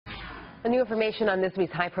New information on this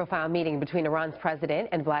week's high-profile meeting between Iran's president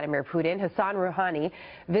and Vladimir Putin. Hassan Rouhani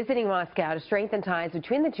visiting Moscow to strengthen ties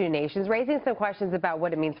between the two nations, raising some questions about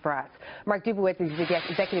what it means for us. Mark Dubowitz is the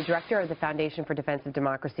executive director of the Foundation for Defense of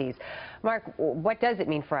Democracies. Mark, what does it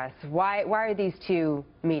mean for us? Why are these two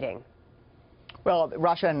meeting? Well,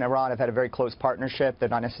 Russia and Iran have had a very close partnership. They're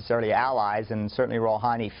not necessarily allies, and certainly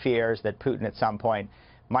Rouhani fears that Putin at some point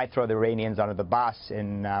might throw the Iranians under the bus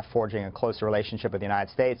in forging a closer relationship with the United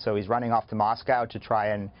States. So he's running off to Moscow to try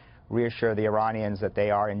and reassure the Iranians that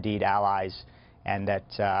they are indeed allies and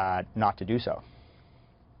that not to do so.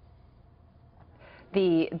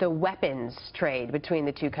 The weapons trade between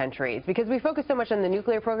the two countries, because we focus so much on the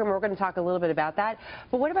nuclear program, we're going to talk a little bit about that.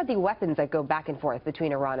 But what about the weapons that go back and forth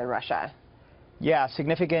between Iran and Russia? Yeah,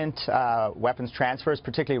 significant weapons transfers,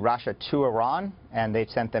 particularly Russia to Iran, and they've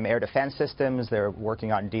sent them air defense systems. They're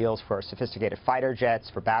working on deals for sophisticated fighter jets,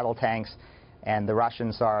 for battle tanks, and the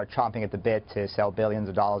Russians are chomping at the bit to sell billions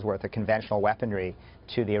of dollars worth of conventional weaponry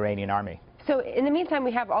to the Iranian army. So in the meantime,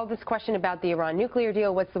 we have all this question about the Iran nuclear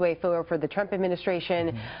deal. What's the way forward for the Trump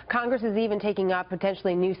administration? Congress is even taking up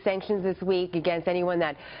potentially new sanctions this week against anyone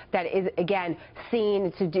that is, again,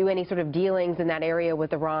 seen to do any sort of dealings in that area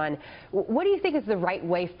with Iran. What do you think is the right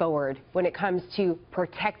way forward when it comes to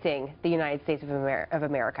protecting the United States of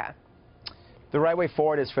America? The right way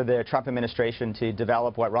forward is for the Trump administration to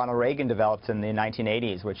develop what Ronald Reagan developed in the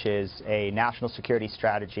 1980s, which is a national security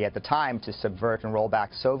strategy at the time to subvert and roll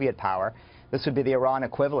back Soviet power. This would be the Iran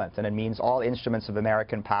equivalent, and it means all instruments of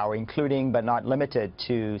American power, including but not limited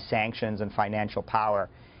to sanctions and financial power,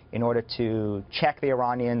 in order to check the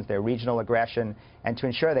Iranians, their regional aggression, and to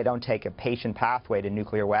ensure they don't take a patient pathway to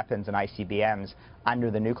nuclear weapons and ICBMs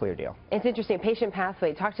under the nuclear deal. It's interesting, patient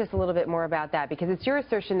pathway. Talk to us a little bit more about that, because it's your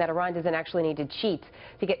assertion that Iran doesn't actually need to cheat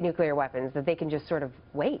to get nuclear weapons, that they can just sort of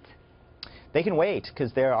wait. They can wait,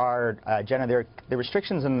 because there are, Jenna, the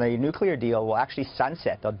restrictions in the nuclear deal will actually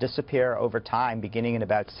sunset. They'll disappear over time, beginning in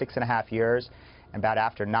about 6.5 years, and about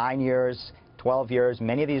after 9 years, 12 years,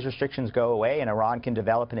 many of these restrictions go away, and Iran can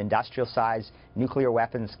develop an industrial-sized nuclear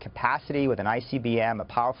weapons capacity with an ICBM, a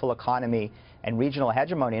powerful economy, and regional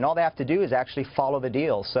hegemony. And all they have to do is actually follow the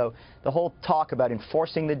deal. So the whole talk about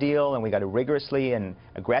enforcing the deal, and we got to rigorously and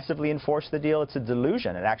aggressively enforce the deal, it's a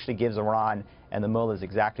delusion. It actually gives Iran and the mullahs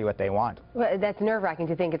exactly what they want. Well, that's nerve-wracking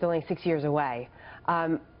to think it's only 6 years away.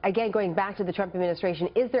 Again, going back to the Trump administration,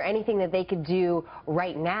 is there anything that they could do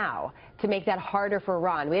right now to make that harder for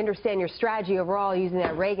Iran? We understand your strategy overall, using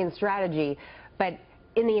that Reagan strategy, but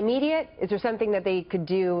in the immediate, is there something that they could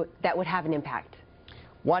do that would have an impact?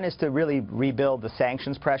 One is to really rebuild the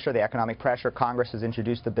sanctions pressure, the economic pressure. Congress has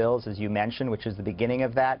introduced the bills, as you mentioned, which is the beginning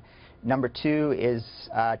of that. Number two is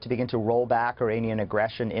to begin to roll back Iranian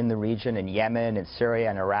aggression in the region, in Yemen, in Syria,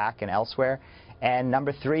 and Iraq, and elsewhere. And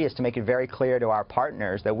number three is to make it very clear to our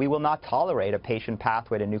partners that we will not tolerate a patient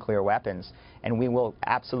pathway to nuclear weapons, and we will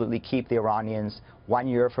absolutely keep the Iranians 1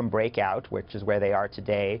 year from breakout, which is where they are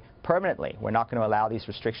today, permanently. We're not going to allow these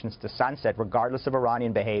restrictions to sunset, regardless of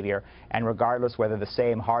Iranian behavior, and regardless whether the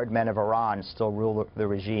same hard men of Iran still rule the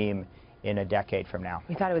regime in a decade from now.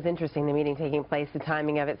 We thought it was interesting, the meeting taking place, the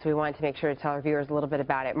timing of it, so we wanted to make sure to tell our viewers a little bit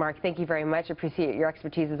about it. Mark, thank you very much. Appreciate your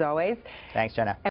expertise as always. Thanks, Jenna.